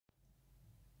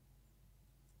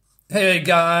Hey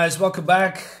guys, welcome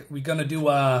back. We're gonna do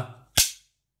an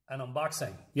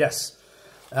unboxing. Yes.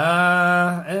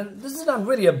 And this is not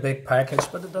really a big package,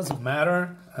 but it doesn't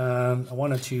matter. I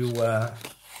wanted to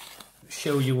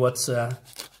show you what's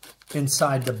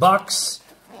inside the box,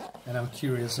 and I'm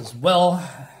curious as well.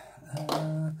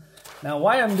 Now,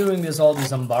 why I'm doing all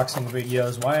these unboxing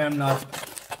videos, why I'm not,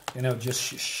 just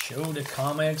show the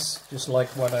comics, just like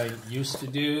what I used to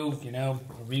do,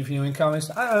 reviewing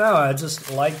comics. I don't know, I just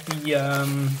like the,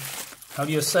 how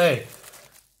do you say,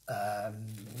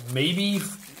 maybe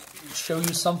show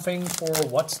you something for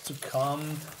what's to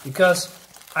come, because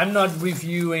I'm not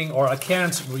reviewing, or I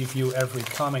can't review every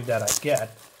comic that I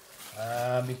get,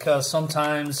 because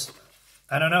sometimes,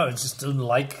 I don't know, I just don't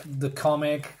like the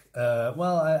comic.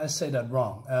 Well, I say that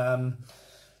wrong.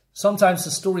 Sometimes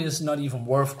the story is not even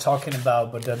worth talking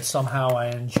about, but then somehow I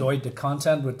enjoyed the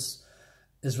content, which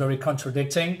is very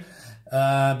contradicting.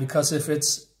 Because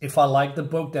if I like the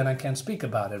book, then I can speak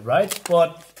about it, right?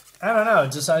 But I don't know.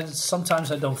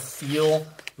 Sometimes I don't feel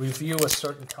review a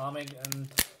certain comic. And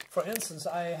for instance,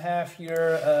 I have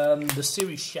here the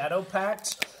series Shadow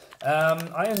Pact.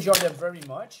 I enjoyed that very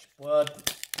much,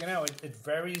 but it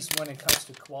varies when it comes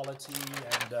to quality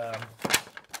and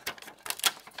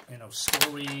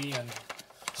story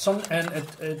and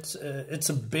it's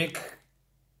a big.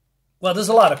 Well, there's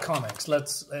a lot of comics.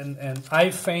 And I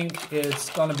think it's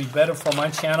gonna be better for my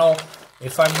channel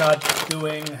if I'm not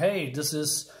doing, hey, this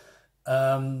is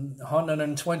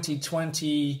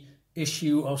 120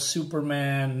 issue of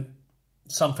Superman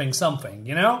something, starting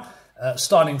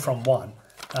from one.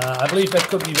 I believe that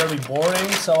could be very boring,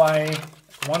 so I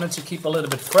wanted to keep a little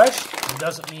bit fresh. It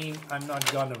doesn't mean I'm not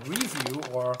gonna review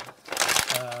or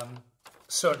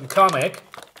certain comic.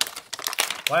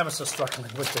 Why am I so struggling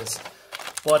with this?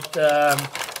 But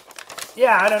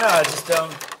yeah, I don't know. I just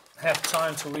don't have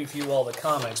time to review all the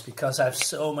comics because I have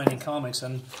so many comics,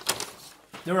 and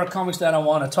there are comics that I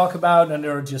want to talk about, and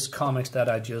there are just comics that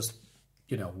I just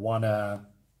wanna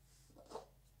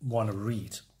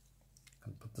read.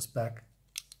 And put this back.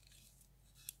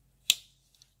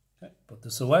 Okay, put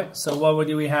this away. So what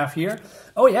do we have here?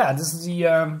 Oh yeah, this is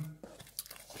the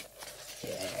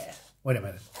wait a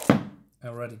minute. I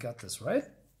already got this, right?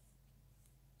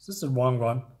 Is this the wrong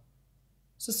one?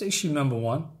 Is this issue number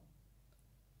 1?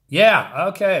 Yeah,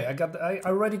 okay. I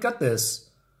already got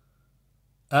this.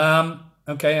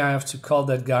 Okay, I have to call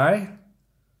that guy.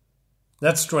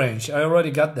 That's strange. I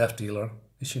already got Death Dealer,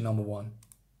 issue number 1.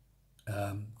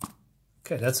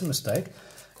 Okay, that's a mistake.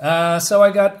 So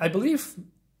I believe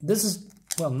this is,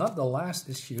 well, not the last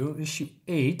issue, issue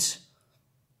 8.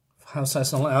 I'll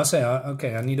say,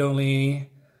 okay, I need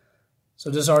only, so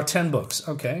these are 10 books.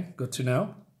 Okay, good to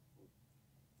know.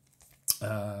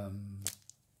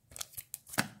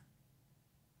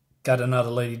 Got another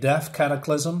Lady Death,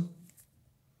 Cataclysm.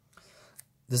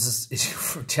 This is issue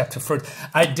for chapter 4.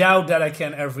 I doubt that I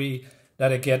can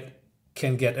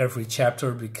get every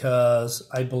chapter, because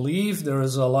I believe there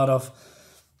is a lot of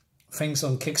things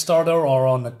on Kickstarter or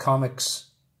on the comics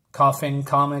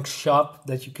shop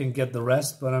that you can get the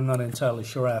rest, but I'm not entirely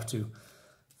sure. I have to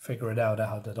figure it out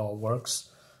how that all works.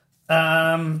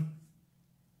 I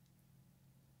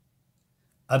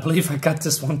believe I got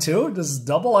this one too. This is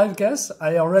double, I guess.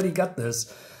 I already got this.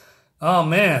 Oh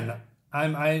man,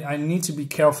 I need to be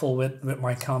careful with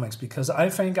my comics, because I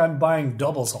think I'm buying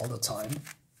doubles all the time.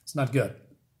 It's not good.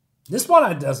 This one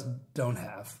I just don't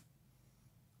have.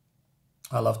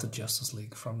 I love the Justice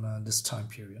League from this time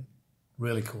period.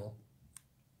 Really cool.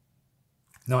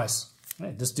 Nice.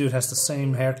 Hey, this dude has the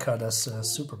same haircut as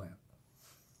Superman.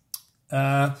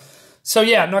 So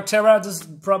yeah, Nocterra, this is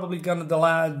probably gonna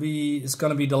be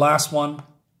the last one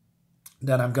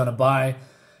that I'm gonna buy,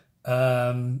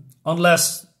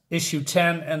 unless issue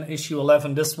 10 and issue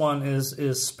 11. This one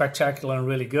is spectacular and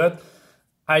really good.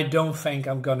 I don't think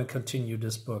I'm gonna continue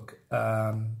this book.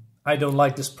 I don't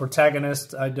like this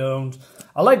protagonist. I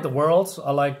like the world.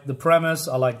 I like the premise.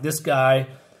 I like this guy,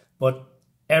 but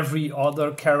every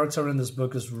other character in this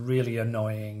book is really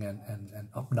annoying and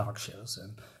obnoxious,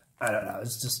 and I don't know.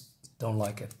 It's just don't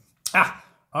like it.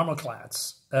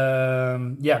 Armorclads.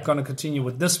 Yeah, gonna continue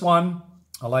with this one.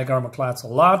 I like Armorclads a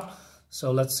lot.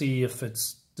 So let's see if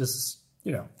this is,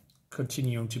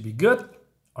 continuing to be good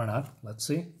or not. Let's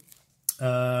see.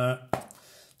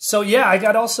 So yeah, I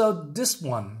got also this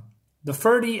one. The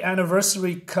 30th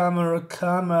anniversary commemorative,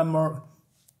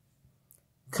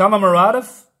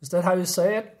 is that how you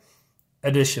say it?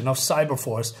 Edition of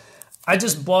Cyberforce. I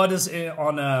just bought this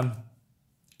on a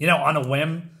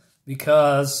whim,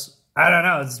 because I don't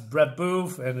know, it's Brett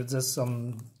Booth and it's just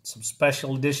some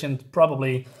special edition.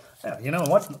 Probably, you know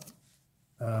what?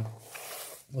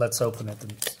 Let's open it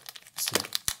and see.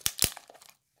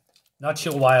 Not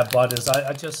sure why I bought this.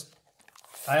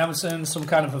 I was in some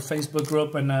kind of a Facebook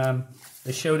group, and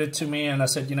they showed it to me, and I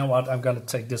said, you know what, I'm going to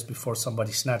take this before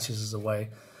somebody snatches it away.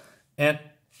 And,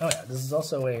 oh yeah, this is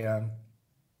also a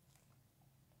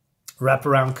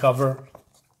wraparound cover.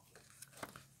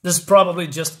 This is probably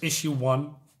just issue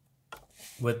 1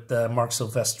 with Mark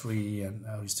Silvestri, and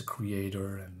he's the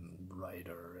creator and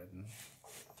writer, and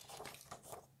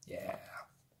yeah.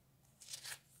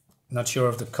 Not sure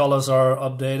if the colors are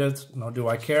updated, nor do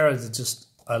I care. It's just,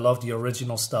 I love the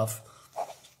original stuff.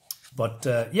 But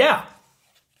yeah,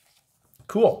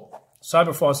 cool.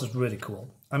 Cyberforce is really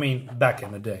cool. I mean, back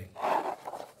in the day.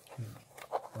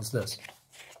 What's this?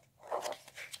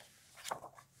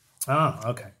 Ah,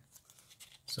 okay.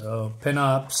 So,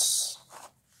 pinups.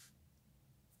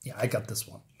 Yeah, I got this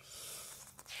one.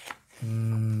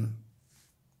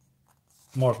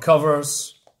 More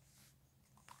covers.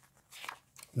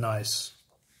 Nice.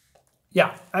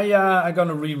 Yeah, I'm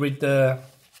gonna reread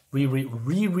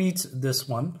this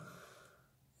one,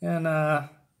 and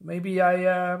maybe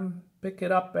I pick it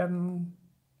up and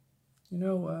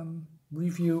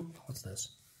review. What's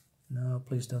this? No,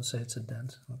 please don't say it's a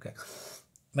dent. Okay,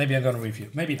 maybe I'm gonna review.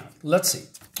 Maybe not. Let's see.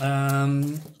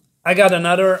 I got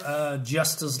another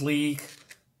Justice League.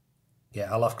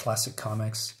 Yeah, I love classic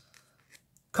comics.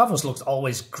 Covers looked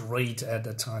always great at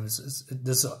the time.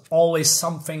 There's always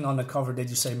something on the cover that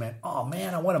you say, man, oh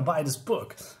man, I want to buy this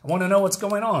book. I want to know what's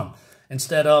going on.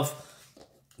 Instead of,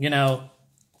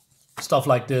 stuff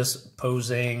like this,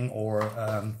 posing or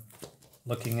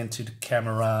looking into the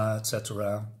camera,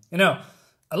 etc. The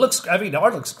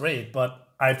art looks great, but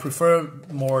I prefer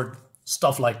more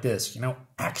stuff like this,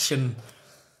 action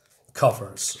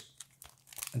covers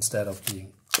instead of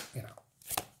being,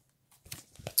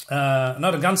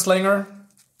 another Gunslinger.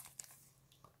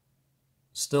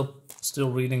 Still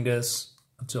reading this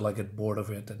until I get bored of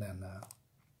it, and then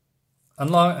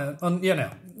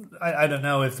I don't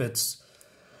know if it's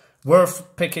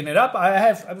worth picking it up.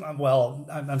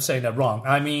 I'm saying that wrong.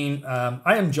 I mean,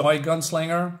 I enjoy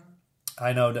Gunslinger.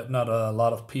 I know that not a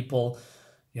lot of people,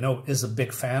 is a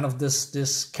big fan of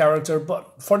this character,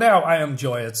 but for now I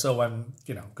enjoy it, so I'm,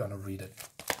 gonna read it.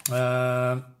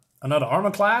 Another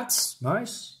Armorclads,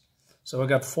 nice. So I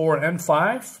got 4 and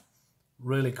 5,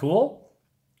 really cool.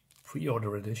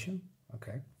 Pre-order edition,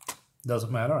 okay.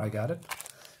 Doesn't matter, I got it.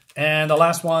 And the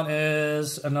last one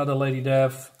is another Lady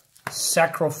Death,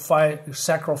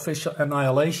 Sacrificial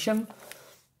Annihilation.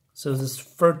 So this is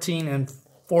 13 and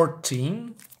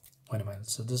 14. Wait a minute,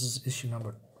 so this is issue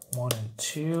number 1 and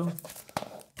 2.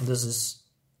 And this is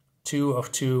 2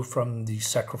 of 2 from the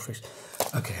Sacrificial.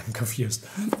 Okay, I'm confused.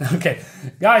 Okay,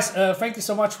 guys, thank you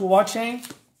so much for watching.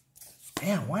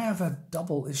 Man, why have a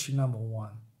double issue number 1?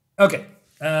 Okay,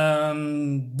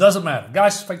 doesn't matter.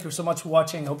 Guys, thank you so much for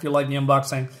watching. Hope you like the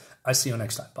unboxing. I see you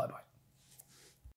next time. Bye-bye.